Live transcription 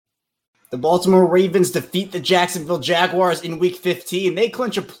The Baltimore Ravens defeat the Jacksonville Jaguars in Week 15. They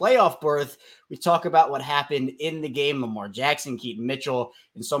clinch a playoff berth. We talk about what happened in the game, Lamar Jackson, Keaton Mitchell,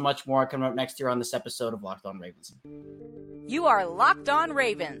 and so much more coming up next year on this episode of Locked On Ravens. You are Locked On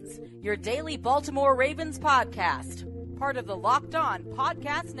Ravens, your daily Baltimore Ravens podcast, part of the Locked On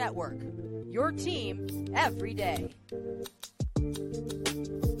Podcast Network, your team every day.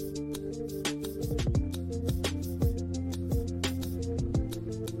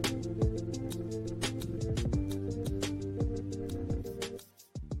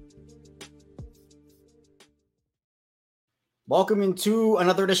 Welcome into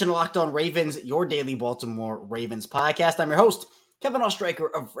another edition of Locked On Ravens, your daily Baltimore Ravens podcast. I'm your host, Kevin Oestreicher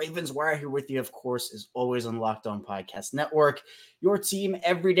of Ravens Wire, here with you, of course, as always on Locked On Podcast Network, your team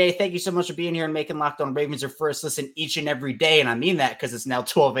every day. Thank you so much for being here and making Locked On Ravens your first listen each and every day. And I mean that because it's now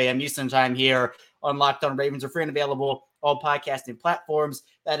 12 a.m. Eastern time here on Locked On Ravens. Are free and available all podcasting platforms.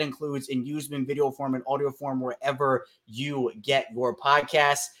 That includes in used video form and audio form, wherever you get your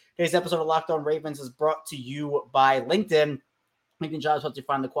podcasts. Today's episode of Locked On Ravens is brought to you by LinkedIn. LinkedIn Jobs helps you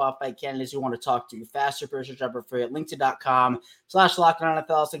find the qualified candidates you want to talk to faster. Push your job for free at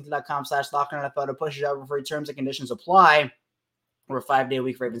linkedin.com/LockedOnNFL, linkedin.com/LockedOnNFL to push your job for free. Terms and conditions apply. We're a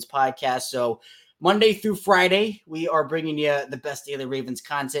 5-day-a-week Ravens podcast, so Monday through Friday, we are bringing you the best daily Ravens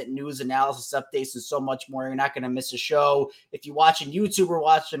content, news, analysis, updates, and so much more. You're not going to miss a show. If you're watching YouTube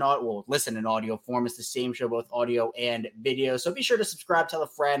or listen in audio form, it's the same show, both audio and video. So be sure to subscribe, tell a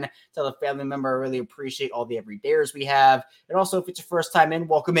friend, tell a family member. I really appreciate all the everydayers we have. And also, if it's your first time in,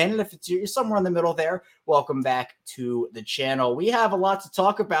 welcome in. And if you're somewhere in the middle there, welcome back to the channel. We have a lot to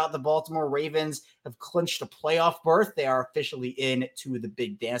talk about. The Baltimore Ravens have clinched a playoff berth. They are officially into the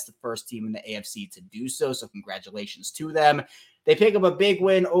big dance, the first team in the AFC to do so. So congratulations to them. They pick up a big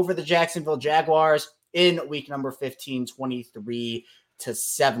win over the Jacksonville Jaguars in week number 15, 23-7.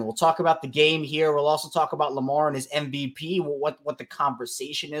 We'll talk about the game here. We'll also talk about Lamar and his MVP, what the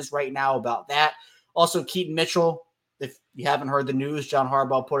conversation is right now about that. Also, Keaton Mitchell, if you haven't heard the news, John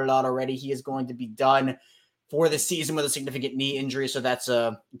Harbaugh put it out already. He is going to be done for the season with a significant knee injury. So it's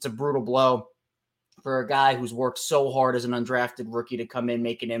a brutal blow for a guy who's worked so hard as an undrafted rookie to come in,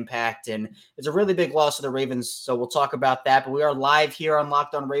 make an impact. And it's a really big loss to the Ravens. So we'll talk about that. But we are live here on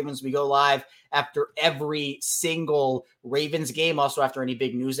Locked On Ravens. We go live after every single Ravens game, also after any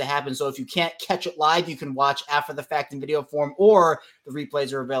big news that happens. So if you can't catch it live, you can watch after the fact in video form, or the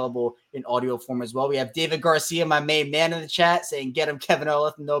replays are available in audio form as well. We have David Garcia, my main man in the chat, saying, get him, Kevin O.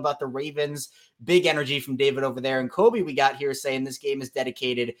 Let them know about the Ravens. Big energy from David over there. And Kobe, we got here saying this game is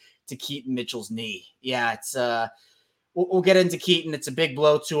dedicated to Keaton Mitchell's knee. Yeah, it's we'll get into Keaton. It's a big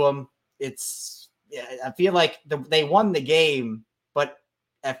blow to him. I feel like they won the game, but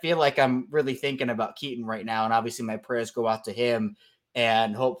I feel like I'm really thinking about Keaton right now. And obviously my prayers go out to him,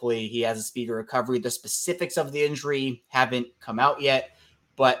 and hopefully he has a speedy recovery. The specifics of the injury haven't come out yet,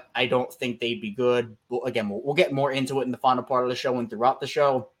 but I don't think they'd be good. Well, again, we'll get more into it in the final part of the show and throughout the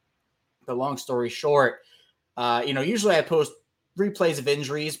show. But long story short, usually I post replays of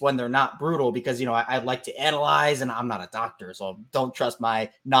injuries when they're not brutal because, I like to analyze, and I'm not a doctor, so don't trust my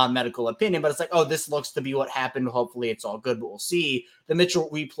non-medical opinion. But it's like, oh, this looks to be what happened. Hopefully it's all good, but we'll see. The Mitchell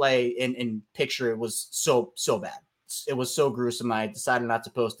replay in picture, it was so bad. It was so gruesome. I decided not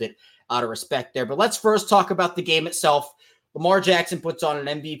to post it out of respect there. But let's first talk about the game itself. Lamar Jackson puts on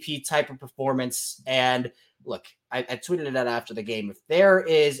an MVP type of performance. And look, I tweeted it out after the game. If there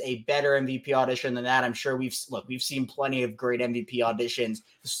is a better MVP audition than that, I'm sure we've seen plenty of great MVP auditions.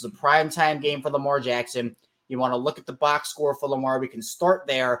 This is a primetime game for Lamar Jackson. You want to look at the box score for Lamar. We can start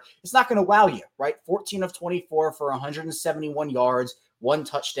there. It's not going to wow you, right? 14 of 24 for 171 yards, 1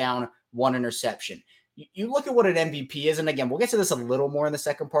 touchdown, 1 interception. You look at what an MVP is, and again, we'll get to this a little more in the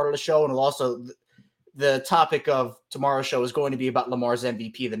second part of the show, and we'll also the topic of tomorrow's show is going to be about Lamar's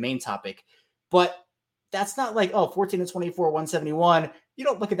MVP, the main topic. But that's not like, 14 to 24, 171. You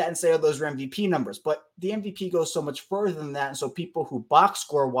don't look at that and say, those are MVP numbers. But the MVP goes so much further than that. And so people who box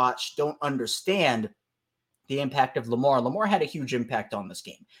score watch don't understand the impact of Lamar. Lamar had a huge impact on this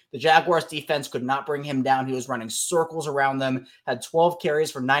game. The Jaguars defense could not bring him down. He was running circles around them, had 12 carries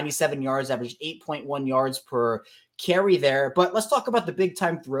for 97 yards, averaged 8.1 yards per carry there. But let's talk about the big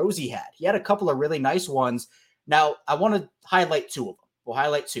time throws he had. He had a couple of really nice ones. Now, I want to highlight 2 of them. We'll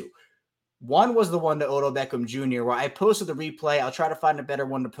highlight 2. One was the one to Odell Beckham Jr., where I posted the replay. I'll try to find a better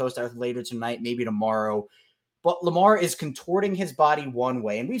one to post out later tonight, maybe tomorrow. But Lamar is contorting his body one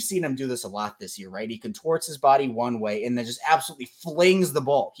way, and we've seen him do this a lot this year, right? He contorts his body one way and then just absolutely flings the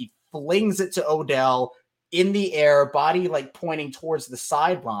ball. He flings it to Odell in the air, body like pointing towards the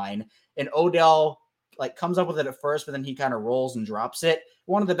sideline, and Odell like comes up with it at first, but then he kind of rolls and drops it.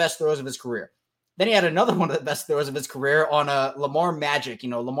 One of the best throws of his career. Then he had another one of the best throws of his career on a Lamar magic,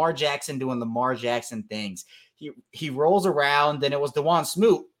 Lamar Jackson doing Lamar Jackson things. He rolls around, and it was Dawon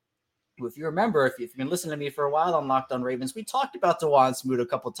Smoot. If you remember, if you've been listening to me for a while on Locked On Ravens, we talked about Dawon Smoot a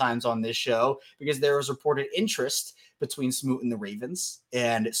couple times on this show because there was reported interest between Smoot and the Ravens,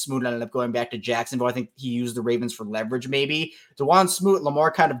 and Smoot ended up going back to Jacksonville. I think he used the Ravens for leverage maybe. Dawon Smoot, Lamar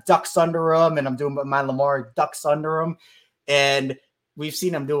kind of ducks under him, and I'm doing my Lamar ducks under him, and we've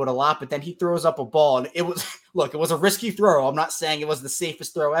seen him do it a lot, but then he throws up a ball, and it was a risky throw. I'm not saying it was the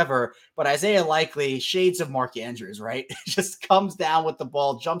safest throw ever, but Isaiah Likely, shades of Mark Andrews, right? Just comes down with the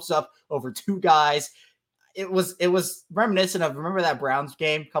ball, jumps up over two guys. It was reminiscent of, remember that Browns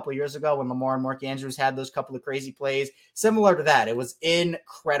game a couple of years ago when Lamar and Mark Andrews had those couple of crazy plays? Similar to that. It was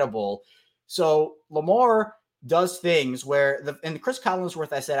incredible. So Lamar does things where and Chris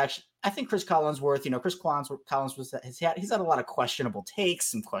Collinsworth, I think Chris Collinsworth, he's had a lot of questionable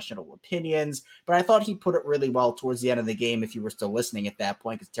takes, some questionable opinions, but I thought he put it really well towards the end of the game if you were still listening at that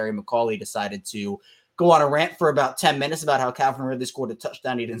point, because Terry McAuley decided to go on a rant for about 10 minutes about how Calvin Ridley scored a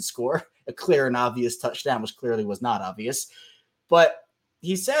touchdown he didn't score, a clear and obvious touchdown, which clearly was not obvious. But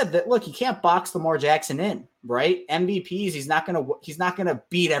he said that, look, you can't box Lamar Jackson in, right? MVPs, he's not gonna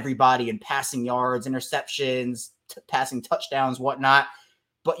beat everybody in passing yards, interceptions, passing touchdowns, whatnot.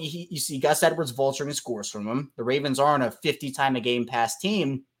 But you see Gus Edwards vulturing scores from him. The Ravens aren't a 50-time-a-game pass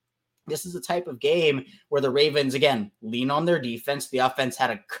team. This is the type of game where the Ravens, again, lean on their defense. The offense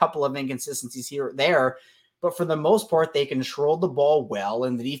had a couple of inconsistencies here or there, but for the most part, they controlled the ball well,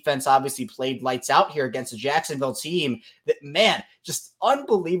 and the defense obviously played lights out here against a Jacksonville team that, man, just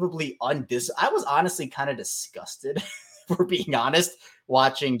unbelievably I was honestly kind of disgusted, if we're being honest,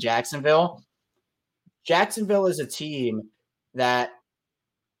 watching Jacksonville. Jacksonville is a team that,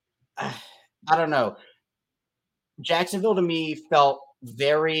 I don't know. Jacksonville to me felt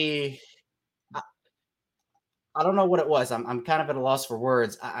very, I don't know what it was. I'm kind of at a loss for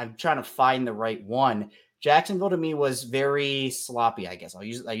words. I'm trying to find the right one. Jacksonville to me was very sloppy, I guess. I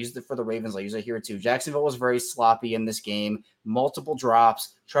used it for the Ravens. I use it here too. Jacksonville was very sloppy in this game. Multiple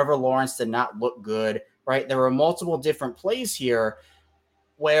drops. Trevor Lawrence did not look good, right? There were multiple different plays here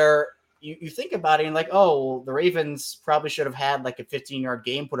where you think about it and like, oh, well, the Ravens probably should have had like a 15-yard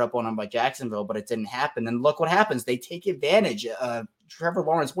game put up on them by Jacksonville, but it didn't happen. And look what happens. They take advantage. Trevor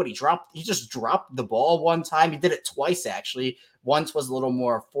Lawrence, he just dropped the ball one time. He did it twice, actually. Once was a little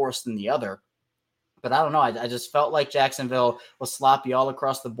more forced than the other. But I don't know. I just felt like Jacksonville was sloppy all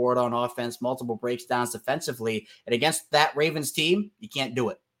across the board on offense, multiple breakdowns defensively. And against that Ravens team, you can't do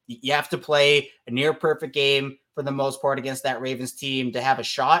it. You have to play a near perfect game for the most part against that Ravens team to have a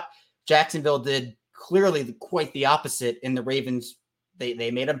shot. Jacksonville did clearly quite the opposite, and the Ravens,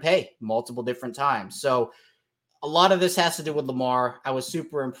 they made them pay multiple different times. So a lot of this has to do with Lamar. I was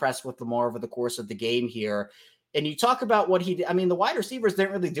super impressed with Lamar over the course of the game here. And you talk about what he did. I mean, the wide receivers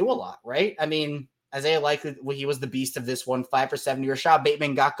didn't really do a lot, right? I mean, Isaiah Likely, he was the beast of this one, 5 for 70. Rashad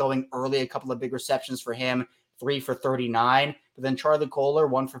Bateman got going early, a couple of big receptions for him, 3 for 39. But then Charlie Kohler,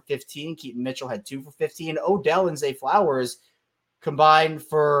 1 for 15. Keaton Mitchell had 2 for 15. Odell and Zay Flowers combined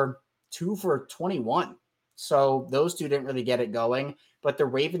for 2 for 21. So those two didn't really get it going, but the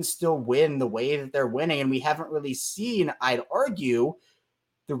Ravens still win the way that they're winning. And we haven't really seen, I'd argue,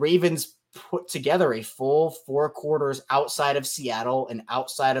 the Ravens put together a full 4 quarters outside of Seattle and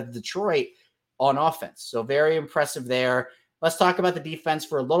outside of Detroit on offense. So very impressive there. Let's talk about the defense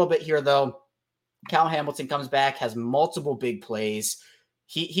for a little bit here, though. Cal Hamilton comes back, has multiple big plays.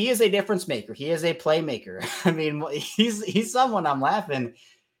 He is a difference maker. He is a playmaker. I mean, he's someone I'm laughing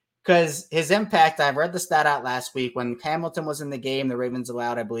because his impact, I've read the stat out last week. When Hamilton was in the game, the Ravens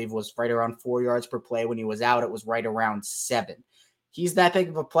allowed, I believe, was right around 4 yards per play. When he was out, it was right around 7. He's that big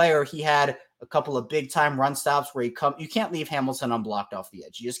of a player. He had a couple of big-time run stops where you can't leave Hamilton unblocked off the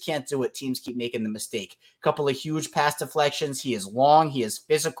edge. You just can't do it. Teams keep making the mistake. A couple of huge pass deflections. He is long. He is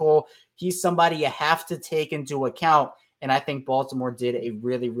physical. He's somebody you have to take into account, and I think Baltimore did a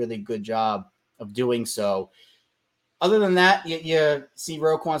really, really good job of doing so. Other than that, you see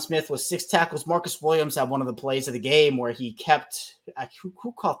Roquan Smith with 6 tackles. Marcus Williams had one of the plays of the game where he kept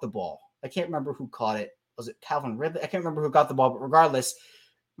who caught the ball? I can't remember who caught it. Was it Calvin Ridley? I can't remember who got the ball, but regardless,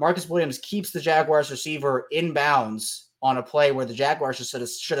 Marcus Williams keeps the Jaguars receiver in bounds on a play where the Jaguars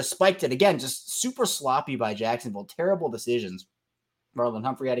should have spiked it. Again, just super sloppy by Jacksonville. Terrible decisions. Marlon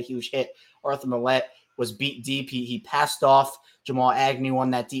Humphrey had a huge hit. Arthur Millette was beat deep. He passed off Jamal Agnew on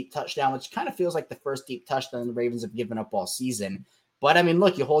that deep touchdown, which kind of feels like the first deep touchdown the Ravens have given up all season. But I mean,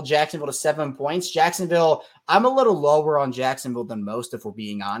 look, you hold Jacksonville to 7 points. Jacksonville, I'm a little lower on Jacksonville than most, if we're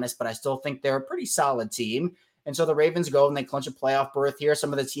being honest, but I still think they're a pretty solid team. And so the Ravens go and they clinch a playoff berth here.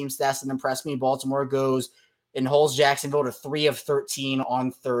 Some of the team stats that impress me. Baltimore goes and holds Jacksonville to 3 of 13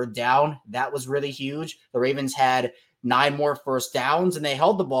 on third down. That was really huge. The Ravens had 9 more first downs, and they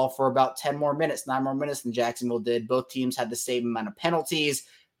held the ball for about 10 more minutes, 9 more minutes than Jacksonville did. Both teams had the same amount of penalties.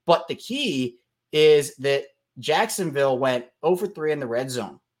 But the key is that Jacksonville went 0 for 3 in the red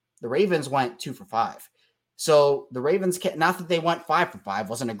zone. The Ravens went 2 for 5. So the Ravens, not that they went 5 for 5,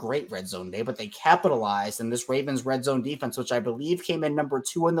 wasn't a great red zone day, but they capitalized. And this Ravens red zone defense, which I believe came in number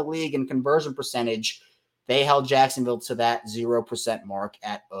 2 in the league in conversion percentage, they held Jacksonville to that 0% mark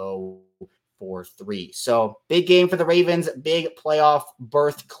at 0 for 3. So big game for the Ravens, big playoff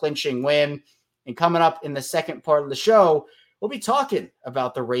berth clinching win. And coming up in the second part of the show, we'll be talking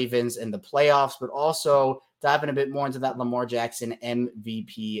about the Ravens and the playoffs, but also diving a bit more into that Lamar Jackson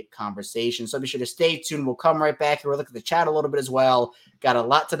MVP conversation. So be sure to stay tuned. We'll come right back here. We'll look at the chat a little bit as well. Got a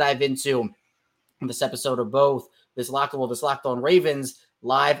lot to dive into in this episode of both this Locked On Ravens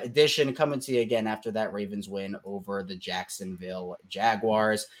live edition coming to you again after that Ravens win over the Jacksonville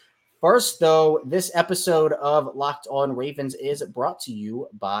Jaguars. First, though, this episode of Locked On Ravens is brought to you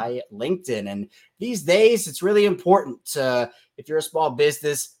by LinkedIn. And these days, it's really important to, if you're a small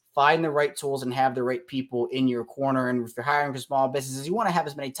business, find the right tools and have the right people in your corner. And if you're hiring for small businesses, you want to have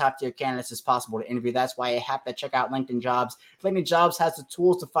as many top-tier candidates as possible to interview. That's why I have to check out LinkedIn Jobs. LinkedIn Jobs has the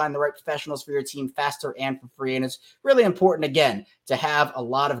tools to find the right professionals for your team faster and for free. And it's really important, again, to have a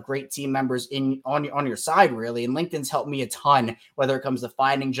lot of great team members on your side, really. And LinkedIn's helped me a ton, whether it comes to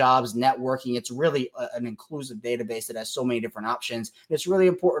finding jobs, networking. It's really an inclusive database that has so many different options. It's really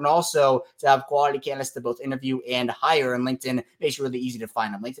important also to have quality candidates to both interview and hire. And LinkedIn makes it really easy to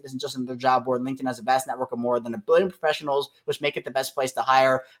find them. LinkedIn isn't just another job board. LinkedIn has a vast network of more than 1 billion professionals, which make it the best place to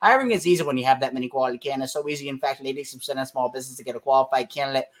hire. Hiring is easy when you have that many quality candidates. So easy. In fact, 86% of small businesses to get a qualified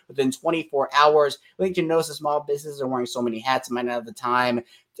candidate within 24 hours. LinkedIn knows that small businesses are wearing so many hats and might not have the time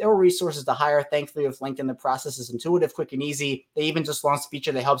or resources to hire. Thankfully, with LinkedIn, the process is intuitive, quick, and easy. They even just launched a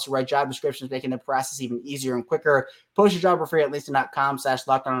feature that helps you write job descriptions, making the process even easier and quicker. Post your job for free at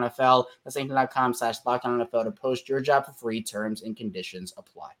LinkedIn.com/LockedOnNFL. That's LinkedIn.com/LockedOnNFL to post your job for free. Terms and conditions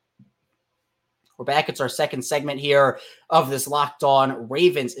apply. We're back. It's our second segment here of this Locked On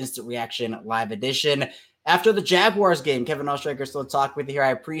Ravens Instant Reaction Live Edition. After the Jaguars game, Kevin Ostraker still talking with you here.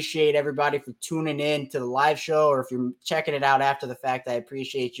 I appreciate everybody for tuning in to the live show, or if you're checking it out after the fact, I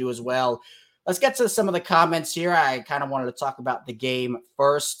appreciate you as well. Let's get to some of the comments here. I kind of wanted to talk about the game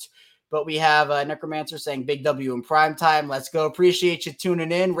first, but we have Necromancer saying big W in prime time. Let's go. Appreciate you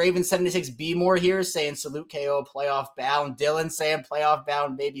tuning in. Raven 76B more here saying salute KO playoff bound. Dylan saying playoff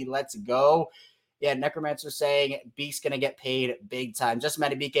bound, baby. Let's go. Yeah, Necromancer saying Beak's going to get paid big time. Just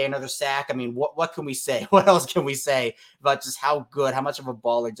Madubuike, another sack. I mean, what can we say? What else can we say about just how good, how much of a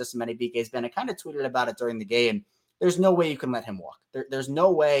baller Just Madubuike has been? I kind of tweeted about it during the game. There's no way you can let him walk. There's no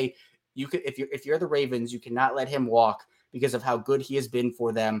way you could, if you're the Ravens, you cannot let him walk because of how good he has been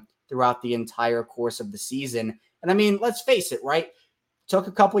for them throughout the entire course of the season. And I mean, let's face it, right? Took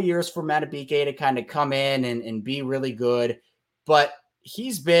a couple years for Madubuike to kind of come in and be really good, but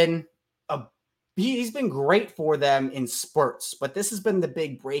he's been great for them in spurts, but this has been the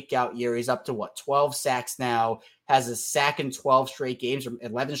big breakout year. He's up to 12 sacks now, has a sack in 12 straight games, or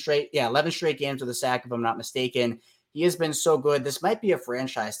 11 straight games with a sack, if I'm not mistaken. He has been so good. This might be a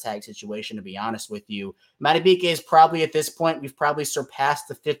franchise tag situation, to be honest with you. Madubuike is probably at this point, we've probably surpassed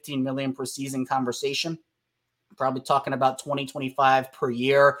the 15 million per season conversation. Probably talking about 20, 25 per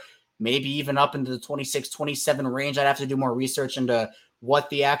year, maybe even up into the 26, 27 range. I'd have to do more research into what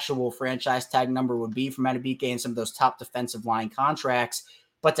the actual franchise tag number would be for Madubuike and some of those top defensive line contracts.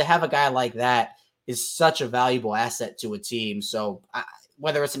 But to have a guy like that is such a valuable asset to a team. So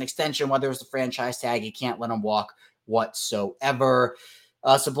whether it's an extension, whether it's the franchise tag, you can't let him walk whatsoever.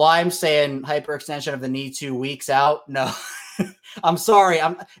 Sublime saying hyperextension of the knee 2 weeks out. No, I'm sorry.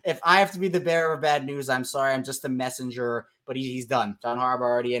 If I have to be the bearer of bad news, I'm sorry. I'm just the messenger, but he's done. John Harbaugh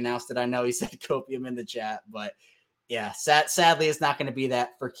already announced it. I know he said copium in the chat, but yeah, sadly, it's not going to be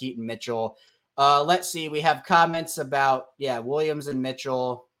that for Keaton Mitchell. Let's see. We have comments about, Williams and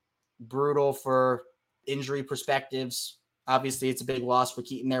Mitchell, brutal for injury perspectives. Obviously, it's a big loss for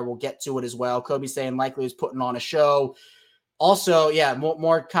Keaton there. We'll get to it as well. Kobe saying likely was putting on a show. Also,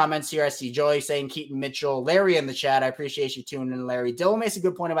 more comments here. I see Joey saying Keaton Mitchell. Larry in the chat. I appreciate you tuning in, Larry. Dylan makes a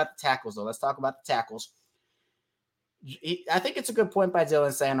good point about the tackles, though. Let's talk about the tackles. I think it's a good point by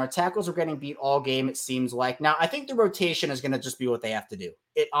Dylan saying our tackles are getting beat all game, it seems like. Now, I think the rotation is going to just be what they have to do.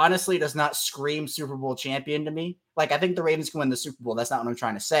 It honestly does not scream Super Bowl champion to me. Like, I think the Ravens can win the Super Bowl. That's not what I'm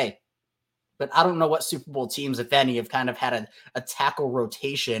trying to say. But I don't know what Super Bowl teams, if any, have kind of had a tackle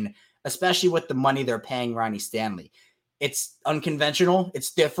rotation, especially with the money they're paying Ronnie Stanley. It's unconventional.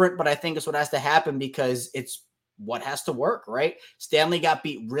 It's different, but I think it's what has to happen because it's what has to work, right? Stanley got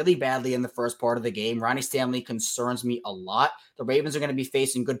beat really badly in the first part of the game. Ronnie Stanley concerns me a lot. The Ravens are going to be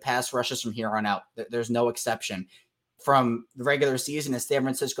facing good pass rushes from here on out. There's no exception. From the regular season in San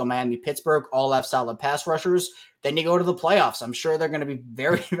Francisco, Miami, Pittsburgh, all have solid pass rushers. Then you go to the playoffs. I'm sure they're going to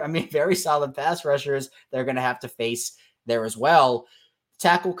be very solid pass rushers they're going to have to face there as well.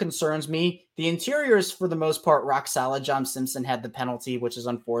 Tackle concerns me. The interiors, for the most part, rock solid. John Simpson had the penalty, which is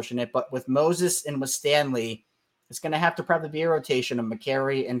unfortunate. But with Moses and with Stanley, it's going to have to probably be a rotation of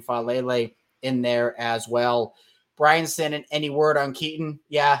McCary and Falele in there as well. Brian sent any word on Keaton?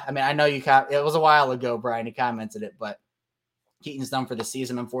 Yeah, I mean, I know it was a while ago, Brian, he commented it, but Keaton's done for the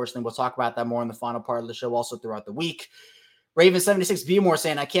season, unfortunately. We'll talk about that more in the final part of the show, also throughout the week. Raven76 Bmore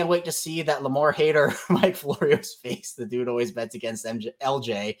saying, I can't wait to see that Lamar hater Mike Florio's face. The dude always bets against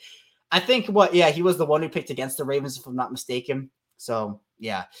LJ. I think he was the one who picked against the Ravens, if I'm not mistaken. So,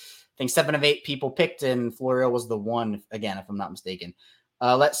 yeah. I think 7 of 8 people picked, and Florio was the one, again, if I'm not mistaken.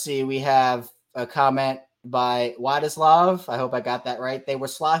 Let's see. We have a comment by Wadislav. I hope I got that right. They were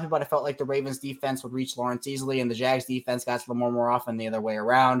sloppy, but I felt like the Ravens defense would reach Lawrence easily, and the Jags defense got to Lamar more often the other way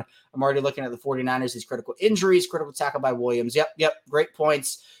around. I'm already looking at the 49ers, these critical injuries, critical tackle by Williams. Yep. Great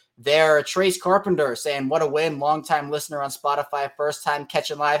points there. Trace Carpenter saying, what a win. Longtime listener on Spotify, first time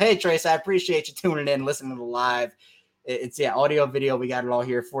catching live. Hey, Trace, I appreciate you tuning in, listening to the live. It's audio, video. We got it all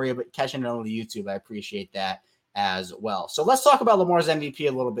here for you, but catching it on the YouTube, I appreciate that as well. So let's talk about Lamar's MVP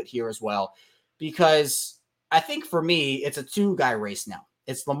a little bit here as well, because I think for me, it's a 2-guy race now.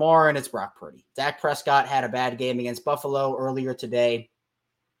 It's Lamar and it's Brock Purdy. Dak Prescott had a bad game against Buffalo earlier today.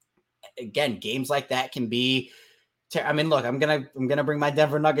 Again, games like that can be. I mean, look, I'm gonna bring my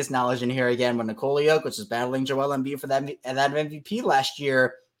Denver Nuggets knowledge in here again. When Nikola Jokic was battling Joel Embiid for that MVP last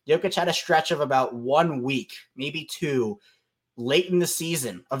year, Jokic had a stretch of about 1 week, maybe 2, late in the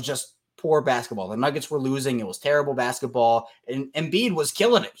season of just poor basketball. The Nuggets were losing. It was terrible basketball. And Embiid was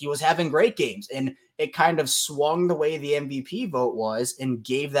killing it. He was having great games. And it kind of swung the way the MVP vote was and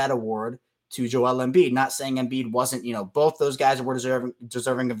gave that award to Joel Embiid. Not saying Embiid wasn't, both those guys were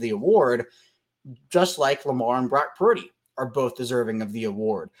deserving of the award, just like Lamar and Brock Purdy are both deserving of the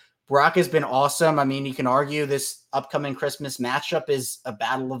award. Brock has been awesome. I mean, you can argue this upcoming Christmas matchup is a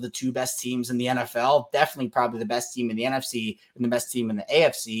battle of the 2 best teams in the NFL. Definitely probably the best team in the NFC and the best team in the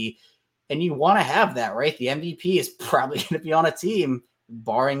AFC. And you want to have that, right? The MVP is probably going to be on a team,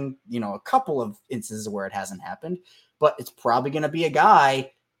 barring, a couple of instances where it hasn't happened. But it's probably going to be a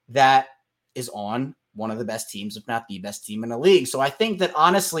guy that is on one of the best teams, if not the best team in the league. So I think that,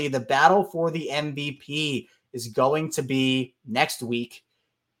 honestly, the battle for the MVP is going to be next week.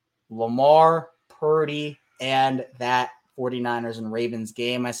 Lamar, Purdy, and that 49ers and Ravens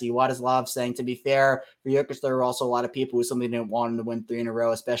game. I see Wadislav saying, to be fair, for Jokic, there were also a lot of people who simply didn't want him to win 3 in a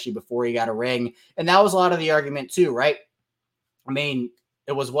row, especially before he got a ring. And that was a lot of the argument too, right? I mean,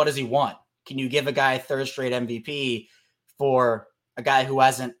 it was, what does he want? Can you give a guy a 3rd straight MVP for a guy who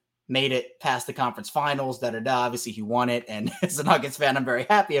hasn't made it past the conference finals? Obviously he won it. And as a Nuggets fan, I'm very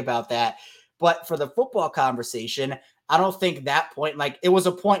happy about that. But for the football conversation, I don't think that point, it was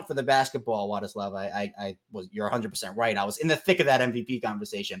a point for the basketball, Wadislav. You're 100% right. I was in the thick of that MVP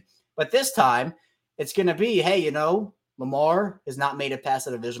conversation. But this time, it's going to be, hey, Lamar has not made it past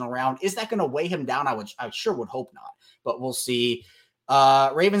the divisional round. Is that going to weigh him down? I sure would hope not, but we'll see.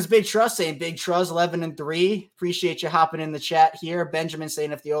 Ravens Big Trust saying Big Trust 11-3. Appreciate you hopping in the chat here. Benjamin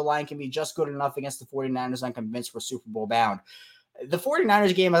saying if the O-line can be just good enough against the 49ers, I'm convinced we're Super Bowl bound. The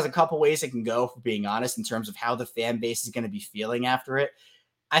 49ers game has a couple ways it can go, for being honest, in terms of how the fan base is going to be feeling after it.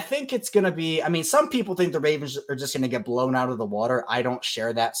 I think it's going to be, some people think the Ravens are just going to get blown out of the water. I don't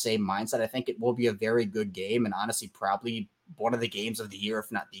share that same mindset. I think it will be a very good game, and honestly, probably one of the games of the year,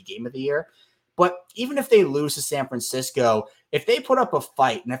 if not the game of the year. But even if they lose to San Francisco, if they put up a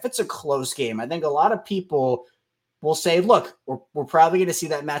fight, and if it's a close game, I think a lot of people will say, look, we're probably going to see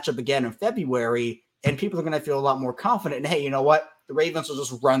that matchup again in February, and people are going to feel a lot more confident. And hey, you know what? The Ravens will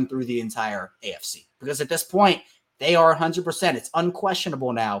just run through the entire AFC. Because at this point, they are 100%. It's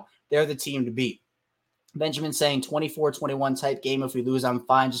unquestionable now. They're the team to beat. Benjamin saying 24-21 type game. If we lose, I'm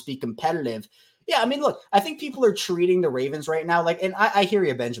fine. Just be competitive. Yeah, look, I think people are treating the Ravens right now and I hear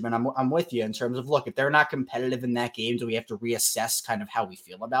you, Benjamin. I'm with you in terms of, look, if they're not competitive in that game, do we have to reassess kind of how we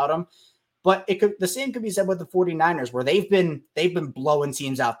feel about them? But the same could be said with the 49ers, where they've been blowing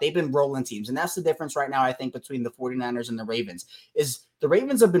teams out. They've been rolling teams. And that's the difference right now, I think, between the 49ers and the Ravens, is the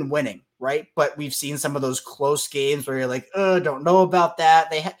Ravens have been winning, right? But we've seen some of those close games where you're like, don't know about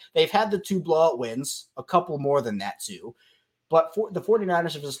that. They've had the 2 blowout wins, a couple more than that too. But the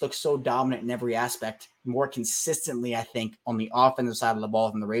 49ers have just looked so dominant in every aspect, more consistently, I think, on the offensive side of the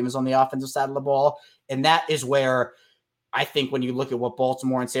ball than the Ravens on the offensive side of the ball. And that is where I think when you look at what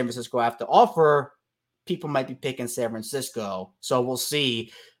Baltimore and San Francisco have to offer, people might be picking San Francisco. So we'll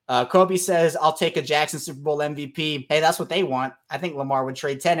see. Kobe says, I'll take a Jackson Super Bowl MVP. Hey, that's what they want. I think Lamar would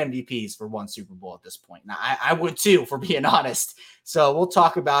trade 10 MVPs for 1 Super Bowl at this point. Now, I would too, for being honest. So we'll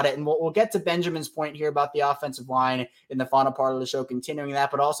talk about it. And we'll get to Benjamin's point here about the offensive line in the final part of the show, continuing that,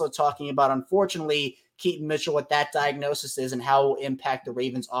 but also talking about, unfortunately, Keaton Mitchell, what that diagnosis is and how it will impact the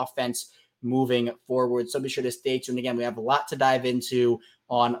Ravens offense moving forward. So be sure to stay tuned. Again, we have a lot to dive into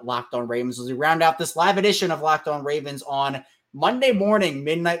on Locked On Ravens as we round out this live edition of Locked On Ravens on Monday morning,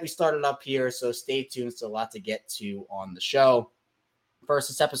 midnight. We started up here, so stay tuned. Still a lot to get to on the show. First,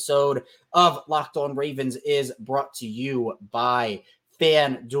 this episode of Locked On Ravens is brought to you by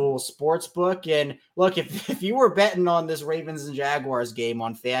FanDuel Sportsbook. And look, if you were betting on this Ravens and Jaguars game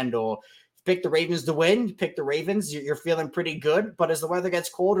on FanDuel, pick the Ravens to win, pick the Ravens, you're feeling pretty good. But as the weather gets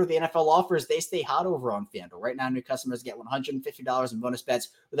colder, the NFL offers, they stay hot over on FanDuel. Right now, new customers get $150 in bonus bets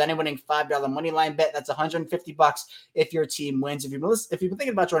with any winning $5 money line bet. That's $150 if your team wins. If you've been thinking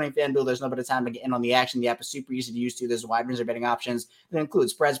about joining FanDuel, there's no better time to get in on the action. The app is super easy to use too. There's a wide range of betting options that include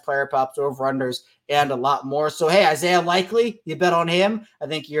spreads, player props, over-unders, and a lot more. So, hey, Isaiah Likely, you bet on him. I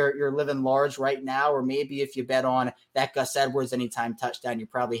think you're living large right now. Or maybe if you bet on that Gus Edwards anytime touchdown, you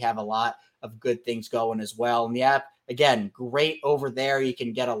probably have a lot of good things going as well. And the app, again, great over there. You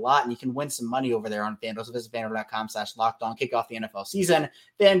can get a lot and you can win some money over there on FanDuel. So visit FanDuel.com/lockedon. Kick off the NFL season.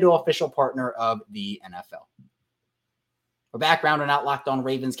 FanDuel, official partner of the NFL. We're back rounding out Locked On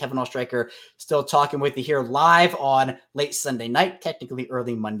Ravens. Kevin Oestreicher still talking with you here live on late Sunday night, technically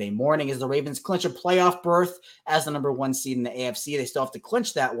early Monday morning, as the Ravens clinch a playoff berth as the number 1 seed in the AFC. They still have to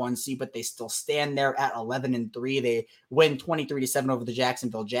clinch that 1 seed, but they still stand there at 11-3. They win 23-7 over the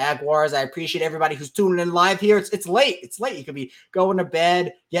Jacksonville Jaguars. I appreciate everybody who's tuning in live here. It's late. It's late. You could be going to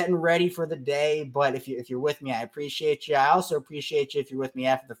bed, getting ready for the day, but if you're with me, I appreciate you. I also appreciate you if you're with me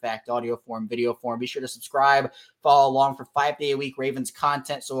after the fact, audio form, video form. Be sure to subscribe, follow along for 5-day-a-week Ravens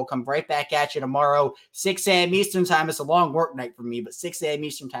content. So we'll come right back at you tomorrow, 6 a.m. Eastern time. It's a long work night for me, but 6 a.m.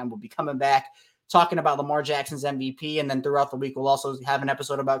 Eastern time, we'll be coming back talking about Lamar Jackson's MVP. And then throughout the week, we'll also have an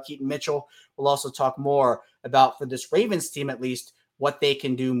episode about Keaton Mitchell. We'll also talk more about, for this Ravens team at least, what they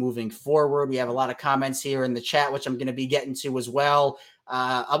can do moving forward. We have a lot of comments here in the chat, which I'm going to be getting to as well.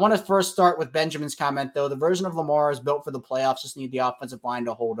 I want to first start with Benjamin's comment, though. The version of Lamar is built for the playoffs, just need the offensive line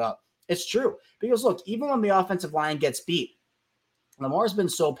to hold up. It's true. Because, look, even when the offensive line gets beat, Lamar's been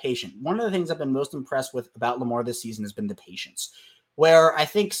so patient. One of the things I've been most impressed with about Lamar this season has been the patience, where I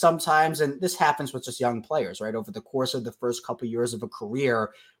think sometimes, and this happens with just young players, right, over the course of the first couple of years of a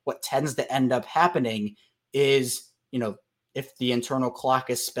career, what tends to end up happening is, if the internal clock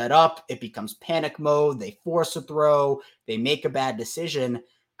is sped up, it becomes panic mode. They force a throw. They make a bad decision.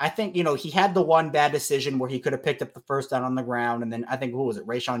 I think, he had the one bad decision where he could have picked up the first down on the ground. And then I think,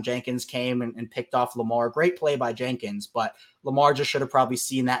 Rayshon Jenkins came and picked off Lamar. Great play by Jenkins, but Lamar just should have probably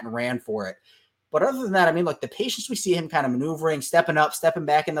seen that and ran for it. But other than that, the patience we see him kind of maneuvering, stepping up, stepping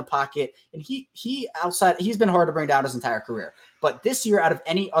back in the pocket, and he's been hard to bring down his entire career. But this year, out of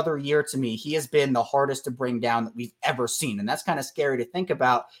any other year to me, he has been the hardest to bring down that we've ever seen. And that's kind of scary to think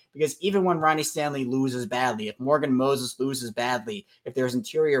about, because even when Ronnie Stanley loses badly, if Morgan Moses loses badly, if there's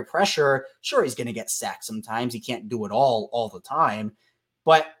interior pressure, sure, he's going to get sacked sometimes. He can't do it all the time.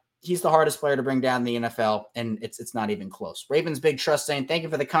 But he's the hardest player to bring down in the NFL, and it's not even close. Ravens Big Trust saying, thank you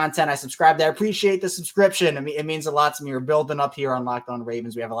for the content. I subscribe there. I appreciate the subscription. It means a lot to me. We're building up here on Locked On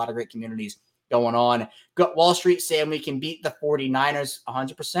Ravens. We have a lot of great communities going on. Gut Wall Street saying we can beat the 49ers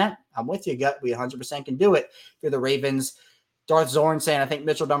 100%. I'm with you, Gut. We 100% can do it for the Ravens. Darth Zorn saying, I think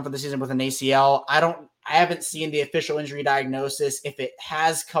Mitchell done for the season with an ACL. I haven't seen the official injury diagnosis. If it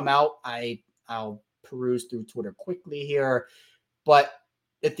has come out, I'll peruse through Twitter quickly here. But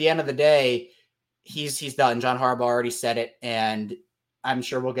at the end of the day, he's done. John Harbaugh already said it, and I'm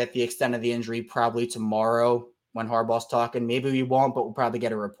sure we'll get the extent of the injury probably tomorrow when Harbaugh's talking. Maybe we won't, but we'll probably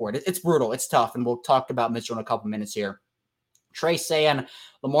get a report. It's brutal. It's tough, and we'll talk about Mitchell in a couple minutes here. Trey saying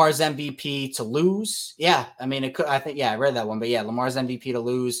Lamar's MVP to lose. Yeah, it could. I think, I read that one, but yeah, Lamar's MVP to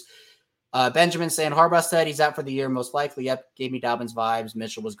lose. Benjamin saying Harbaugh said he's out for the year, most likely. Yep, gave me Dobbins vibes.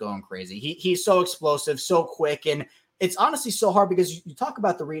 Mitchell was going crazy. He's so explosive, so quick, and it's honestly so hard because you talk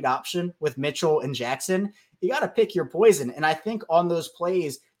about the read option with Mitchell and Jackson. You got to pick your poison. And I think on those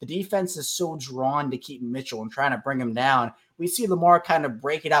plays, the defense is so drawn to Keaton Mitchell and trying to bring him down. We see Lamar kind of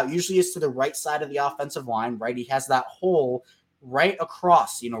break it out. Usually it's to the right side of the offensive line, right? He has that hole right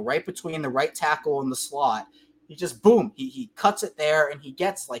across, right between the right tackle and the slot. He just, boom, he cuts it there and he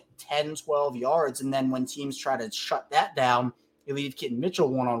gets like 10, 12 yards. And then when teams try to shut that down, you leave Keaton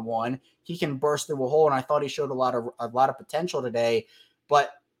Mitchell one-on-one. He can burst through a hole, and I thought he showed a lot of potential today.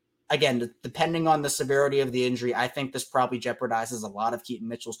 But again, depending on the severity of the injury, I think this probably jeopardizes a lot of Keaton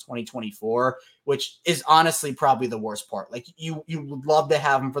Mitchell's 2024, which is honestly probably the worst part. Like you would love to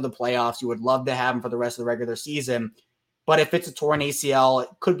have him for the playoffs. You would love to have him for the rest of the regular season. But if it's a torn ACL, it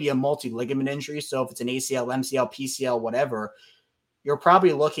could be a multi-ligament injury. So if it's an ACL, MCL, PCL, whatever, you're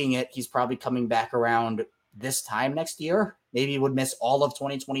probably looking at he's probably coming back around this time next year. Maybe he would miss all of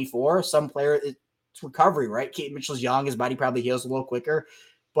 2024. Some player, it's recovery, right? Keaton Mitchell's young. His body probably heals a little quicker.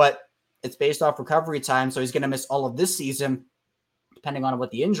 But it's based off recovery time, so he's going to miss all of this season, depending on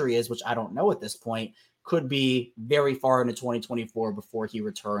what the injury is, which I don't know at this point. Could be very far into 2024 before he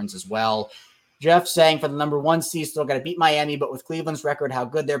returns as well. Jeff saying for the number 1 seed, still got to beat Miami, but with Cleveland's record, how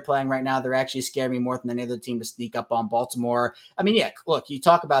good they're playing right now, they're actually scaring me more than any other team to sneak up on Baltimore. I mean, yeah, look, you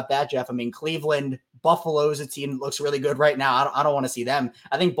talk about that, Jeff. I mean, Cleveland, Buffalo's a team that looks really good right now. I don't want to see them.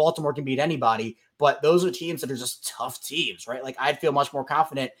 I think Baltimore can beat anybody, but those are teams that are just tough teams, right? Like I'd feel much more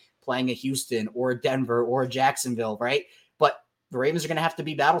confident playing a Houston or a Denver or a Jacksonville, right? But the Ravens are going to have to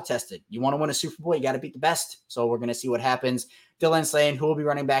be battle tested. You want to win a Super Bowl, you got to beat the best. So we're going to see what happens. Dylan saying who will be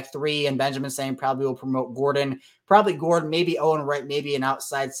running back 3, and Benjamin saying probably will promote Gordon. Probably Gordon, maybe Owen Wright, maybe an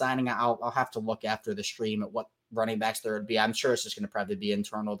outside signing. I'll have to look after the stream at what running backs there would be. I'm sure it's just going to probably be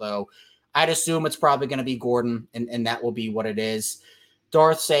internal, though. I'd assume it's probably going to be Gordon, and that will be what it is.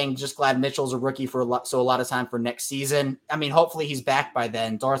 Darth saying just glad Mitchell's a rookie for a lot of time for next season. I mean, hopefully he's back by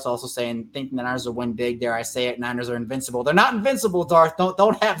then. Darth's also saying thinking the Niners will win big. Dare I say it? Niners are invincible. They're not invincible, Darth.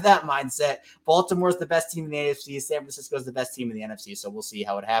 Don't have that mindset. Baltimore's the best team in the AFC. San Francisco's the best team in the NFC. So we'll see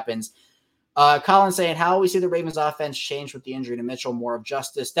how it happens. Colin saying how we see the Ravens offense change with the injury to Mitchell. More of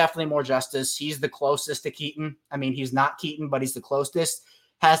justice, definitely more justice. He's the closest to Keaton. I mean, he's not Keaton, but he's the closest.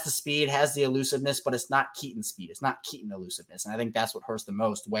 Has the speed, has the elusiveness, but it's not Keaton speed. It's not Keaton elusiveness. And I think that's what hurts the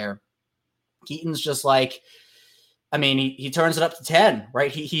most, where Keaton's just like, I mean, he turns it up to 10,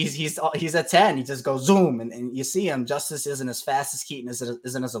 right? He's at 10. He just goes zoom, and you see him. Justice isn't as fast as Keaton,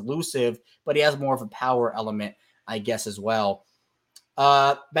 isn't as elusive, but he has more of a power element, I guess, as well.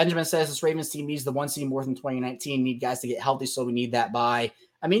 Benjamin says this Ravens team needs the 1 seed more than 2019. Need guys to get healthy, so we need that bye.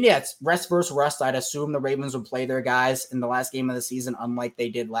 I mean, yeah, it's rest versus rust. I'd assume the Ravens would play their guys in the last game of the season, unlike they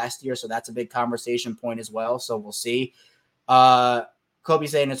did last year. So that's a big conversation point as well. So we'll see. Kobe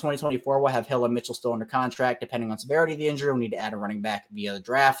saying in 2024, we'll have Hill and Mitchell still under contract. Depending on severity of the injury, we'll need to add a running back via the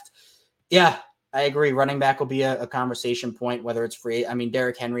draft. Yeah, I agree. Running back will be a conversation point, whether it's free. I mean,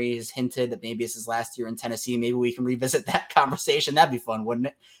 Derrick Henry has hinted that maybe it's his last year in Tennessee. Maybe we can revisit that conversation. That'd be fun, wouldn't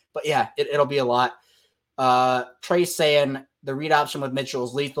it? But yeah, it'll be a lot. Trace saying the read option with Mitchell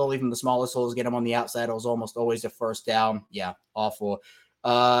is lethal. Even the smallest holes get him on the outside. It was almost always a first down. Yeah, awful.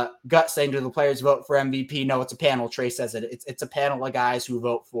 Gut saying, do the players vote for MVP? No, it's a panel. Trace says it. It's a panel of guys who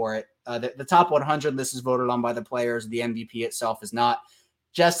vote for it. The top 100 list is voted on by the players. The MVP itself is not.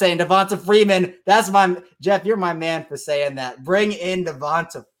 Just saying Devonta Freeman. Jeff, you're my man for saying that. Bring in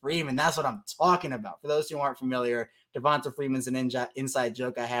Devonta Freeman. That's what I'm talking about. For those who aren't familiar, Devonta Freeman's an inside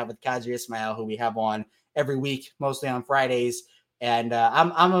joke I have with Kadri Ismail, who we have on every week, mostly on Fridays. And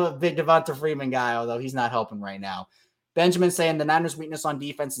I'm a big Devonta Freeman guy, although he's not helping right now. Benjamin saying the Niners' weakness on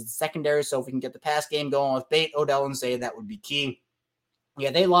defense is the secondary, so if we can get the pass game going with Bate, Odell, and Zay, that would be key.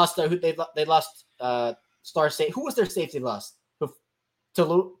 Yeah, they lost star safety. Who was their safety lost?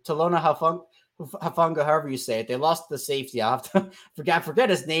 Talona Hufanga, however you say it. They lost the safety. I have to forget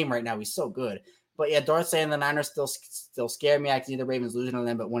his name right now. He's so good. But yeah, Darth saying the Niners still scare me. I can see the Ravens losing on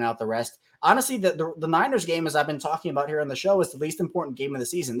them, but win out the rest. Honestly, the Niners game, as I've been talking about here on the show, is the least important game of the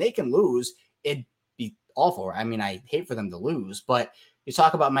season. They can lose. It'd be awful. I mean, I hate for them to lose, but you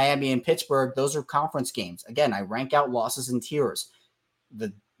talk about Miami and Pittsburgh, those are conference games. Again, I rank out losses in tiers.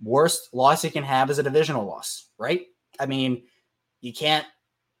 The worst loss you can have is a divisional loss, right? I mean, you can't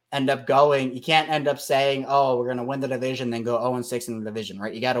end up saying, oh, we're going to win the division, then go 0-6 in the division,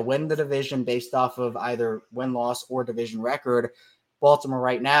 right? You got to win the division based off of either win-loss or division record. Baltimore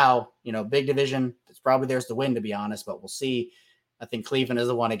right now, big division. It's probably theirs to win, to be honest, but we'll see. I think Cleveland is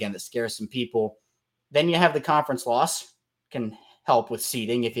the one, again, that scares some people. Then you have the conference loss. Can help with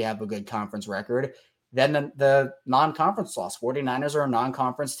seeding if you have a good conference record. than the non-conference loss. 49ers are a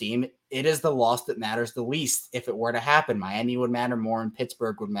non-conference team. It is the loss that matters the least. If it were to happen, Miami would matter more and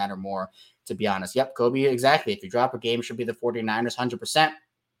Pittsburgh would matter more, to be honest. Yep, Kobe, exactly. If you drop a game, it should be the 49ers, 100%.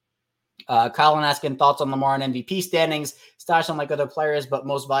 Colin asking thoughts on Lamar and MVP standings. Stash unlike other players, but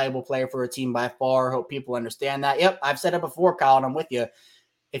most valuable player for a team by far. Hope people understand that. Yep, I've said it before, Colin. I'm with you.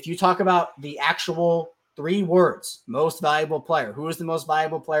 If you talk about the actual 3 words, most valuable player, who is the most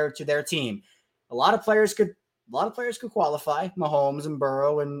valuable player to their team? A lot of players could qualify, Mahomes and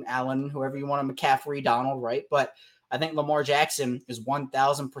Burrow and Allen, whoever you want, McCaffrey, Donald, right? But I think Lamar Jackson is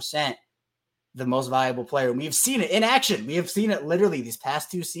 1,000% the most valuable player. And we've seen it in action. We have seen it literally these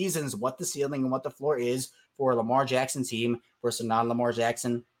past 2 seasons, what the ceiling and what the floor is for a Lamar Jackson team versus a non-Lamar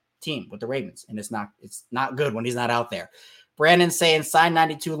Jackson team with the Ravens. And it's not good when he's not out there. Brandon saying sign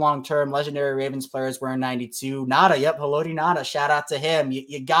 92 long-term. Legendary Ravens players wearing 92. Nada. Yep. Haloti Nada. Shout out to him.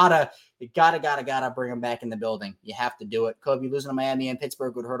 You gotta bring him back in the building. You have to do it. Kobe, losing to Miami and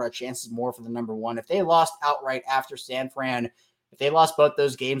Pittsburgh would hurt our chances more for the number 1. If they lost outright after San Fran, if they lost both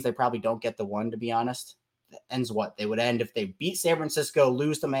those games, they probably don't get the 1, to be honest. That ends what? They would end if they beat San Francisco,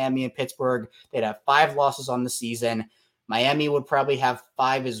 lose to Miami and Pittsburgh. They'd have 5 losses on the season. Miami would probably have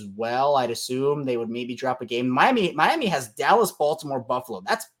 5 as well. I'd assume they would maybe drop a game. Miami has Dallas, Baltimore, Buffalo.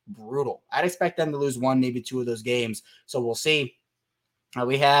 That's brutal. I'd expect them to lose 1, maybe 2 of those games. So we'll see.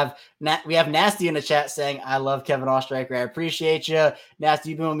 We have Nasty in the chat saying, I love Kevin Oestreicher. I appreciate you. Nasty,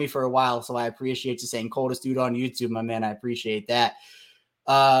 you've been with me for a while, so I appreciate you saying coldest dude on YouTube, my man. I appreciate that.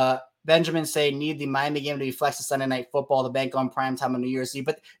 Benjamin saying, need the Miami game to be flexed to Sunday Night Football, the bank on primetime on New Year's Eve.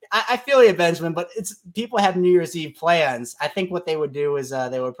 But I feel you, Benjamin, but people have New Year's Eve plans. I think what they would do is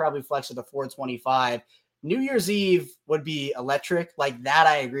they would probably flex it to 425. New Year's Eve would be electric. Like that,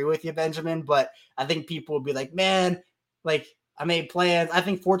 I agree with you, Benjamin. But I think people would be like, man, like, I made plans. I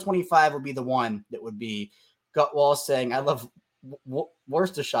think 425 would be the one that would be. Gutwall saying, I love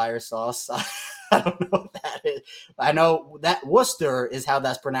Worcestershire sauce. I don't know what that is. I know that Worcester is how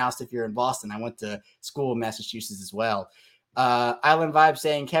that's pronounced if you're in Boston. I went to school in Massachusetts as well. Island Vibe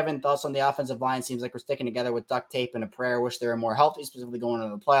saying, Kevin, thoughts on the offensive line? Seems like we're sticking together with duct tape and a prayer. Wish they were more healthy, specifically going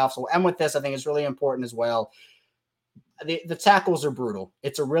into the playoffs. So we'll end with this. I think it's really important as well. The tackles are brutal.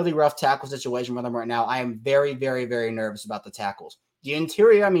 It's a really rough tackle situation for them right now. I am very, very, very nervous about the tackles. The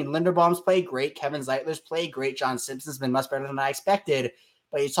interior, I mean, Linderbaum's played great. Kevin Zeitler's played great. John Simpson's been much better than I expected.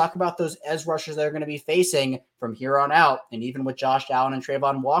 But you talk about those edge rushers they're going to be facing from here on out, and even with Josh Allen and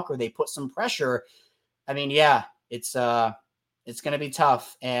Trayvon Walker, they put some pressure. I mean, yeah, it's going to be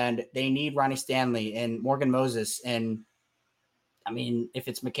tough, and they need Ronnie Stanley and Morgan Moses. And, I mean, if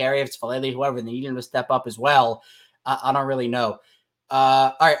it's McCary, if it's Falele, whoever, they need him to step up as well. I don't really know.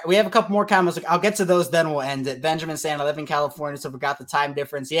 All right, we have a couple more comments. I'll get to those, then we'll end it. Benjamin saying, I live in California, so forgot the time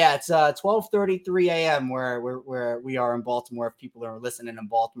difference. Yeah, it's 12:33 a.m. where we are in Baltimore, if people are listening in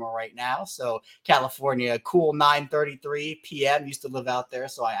Baltimore right now. So California, cool 9:33 p.m. Used to live out there,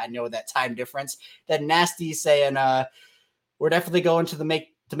 so I know that time difference. Then Nasty saying, we're definitely going to make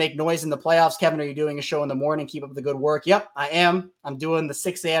noise in the playoffs. Kevin, are you doing a show in the morning? Keep up the good work. Yep, I am. I'm doing the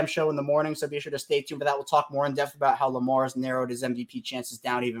 6 a.m. show in the morning, so be sure to stay tuned for that. We'll talk more in depth about how Lamar's narrowed his MVP chances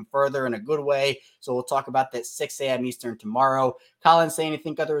down even further in a good way. So we'll talk about that 6 a.m. Eastern tomorrow. Colin saying, I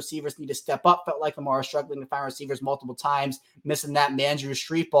think other receivers need to step up. Felt like Lamar is struggling to find receivers multiple times, missing that Mandrew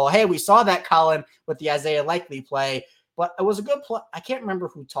street ball. Hey, we saw that, Colin, with the Isaiah Likely play, but it was a good play. I can't remember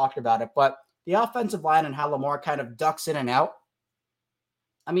who talked about it, but the offensive line and how Lamar kind of ducks in and out.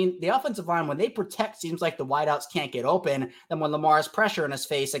 I mean, the offensive line, when they protect, seems like the wideouts can't get open. Then when Lamar has pressure in his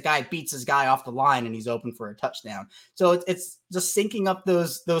face, a guy beats his guy off the line and he's open for a touchdown. So it's just syncing up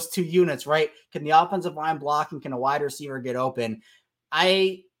those 2 units, right? Can the offensive line block and can a wide receiver get open?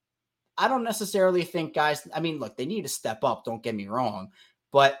 I don't necessarily think guys, I mean, look, they need to step up, don't get me wrong.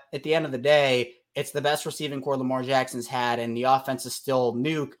 But at the end of the day, it's the best receiving core Lamar Jackson's had, and the offense is still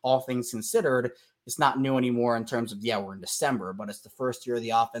new, all things considered. It's not new anymore in terms of, we're in December, but it's the first year of the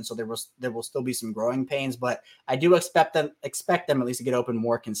offense, so there will still be some growing pains, but I do expect them at least to get open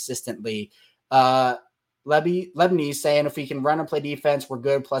more consistently. Lebanese saying, if we can run and play defense, we're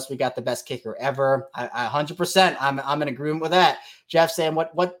good. Plus, we got the best kicker ever. I 100%. I'm in agreement with that. Jeff saying,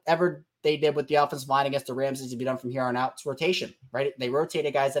 whatever they did with the offensive line against the Rams is to be done from here on out. It's rotation, right? They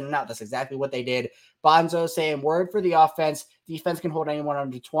rotated guys in and out. That's exactly what they did. Bonzo saying, word for the offense. Defense can hold anyone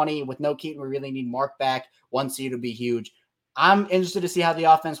under 20. With no Keaton, we really need Mark back. 1 seed would be huge. I'm interested to see how the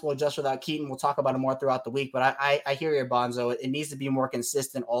offense will adjust without Keaton. We'll talk about it more throughout the week, but I hear you, Bonzo. It needs to be more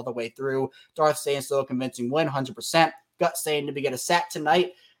consistent all the way through. Darth saying still a convincing win, 100%. Gut saying, did we get a sack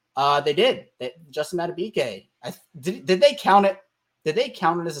tonight? They did. Justin Matabike. Did they count it? Did they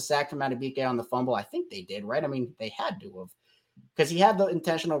count it as a sack from Madubuike on the fumble? I think they did, right? I mean, they had to have, because he had the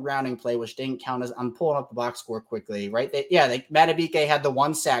intentional grounding play, which didn't count as. I'm pulling up the box score quickly, right? Madubuike had the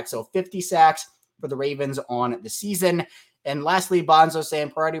 1 sack, so 50 sacks for the Ravens on the season. And lastly, Bonzo saying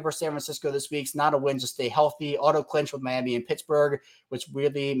priority for San Francisco this week's not a win, just stay healthy. Auto clinch with Miami and Pittsburgh, which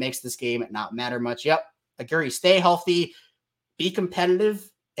really makes this game not matter much. Yep, agree. Stay healthy, be competitive,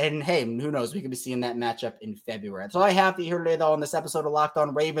 and hey, who knows? We could be seeing that matchup in February. That's all I have to hear today, though, on this episode of Locked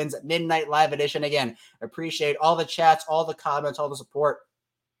On Ravens Midnight Live Edition. Again, appreciate all the chats, all the comments, all the support.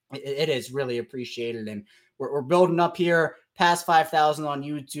 It is really appreciated, and we're building up here past 5,000 on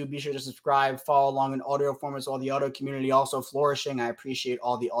YouTube. Be sure to subscribe, follow along in audio formats. All the audio community also flourishing. I appreciate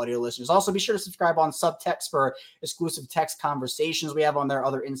all the audio listeners. Also, be sure to subscribe on Subtext for exclusive text conversations we have on there,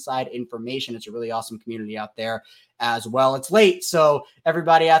 other inside information. It's a really awesome community out there as well. It's late, so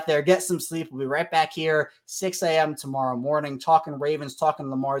everybody out there, get some sleep. We'll be right back here 6 a.m. tomorrow morning, talking Ravens, talking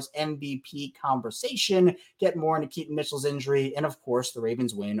Lamar's MVP conversation, get more into Keaton Mitchell's injury, and of course, the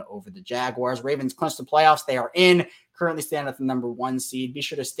Ravens win over the Jaguars. Ravens clinch the playoffs. They are in, currently stand at the number 1 seed. Be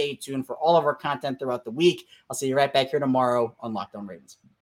sure to stay tuned for all of our content throughout the week. I'll see you right back here tomorrow on Locked On Ravens.